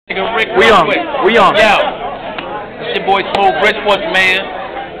We on. Yo, it's your boy Smooth Bridgeport's man.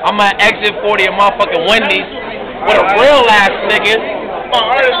 I'm at exit 40 at motherfucking Wendy's with a real ass nigga.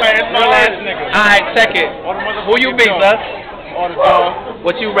 Real ass nigga. Alright, check it. Who you be, son? AlDADON.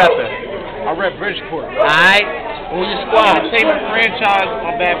 What you reppin'? I rep Bridgeport. Alright. Who your squad? Entertainment franchise.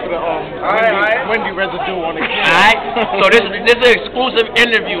 I'm back for the Wendy residue on the kid. Alright. So this is an exclusive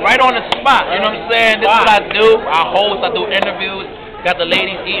interview right on the spot. You know what I'm saying? This is what I do. I host. I do interviews. Got the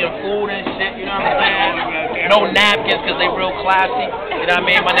ladies eating food and shit, you know what I'm saying? No napkins because they real classy. You know what I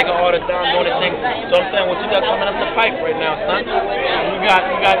mean? My nigga AlDADON doing his thing. So I'm saying, what you got coming up the pipe right now, son? We got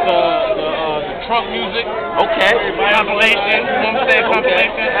the trunk music. Okay. Compilation, you know what I'm saying?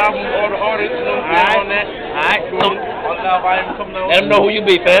 Compilation, album, all the artists, you know what I'm saying? On that. Alright. So, let them know who you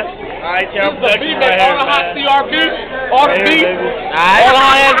be, fam. Alright, y'all. All the hot CRB, all the beef, Alright. all the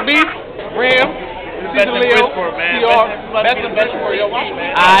hot ass beef, Ram. Best in Bridgeport, man. Best in Bridgeport, yo, watch,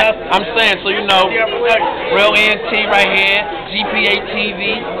 man. Alright, I'm saying, so you know, real ENT right here, GPA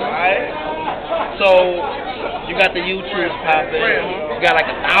TV. Alright. So, you got the YouTubes popping. You got like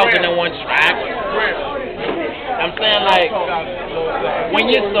 1,001 tracks. I'm saying, like,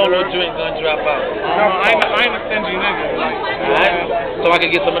 when your solo joint gonna drop out? I ain't a stingy nigga. Alright, so I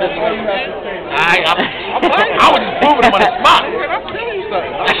can get some of this. Alright, I was just proving him on the spot. I'm telling you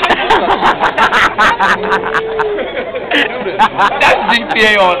something. That's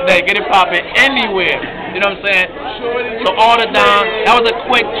GPA all day. Get it popping anywhere. You know what I'm saying? So AlDADON, that was a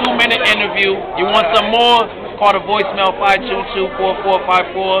quick 2-minute interview. You want some more? Call the voicemail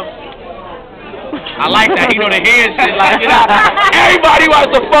 522-4454. I like that. He know the hand shit. Like, you know, everybody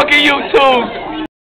wants to fucking YouTube.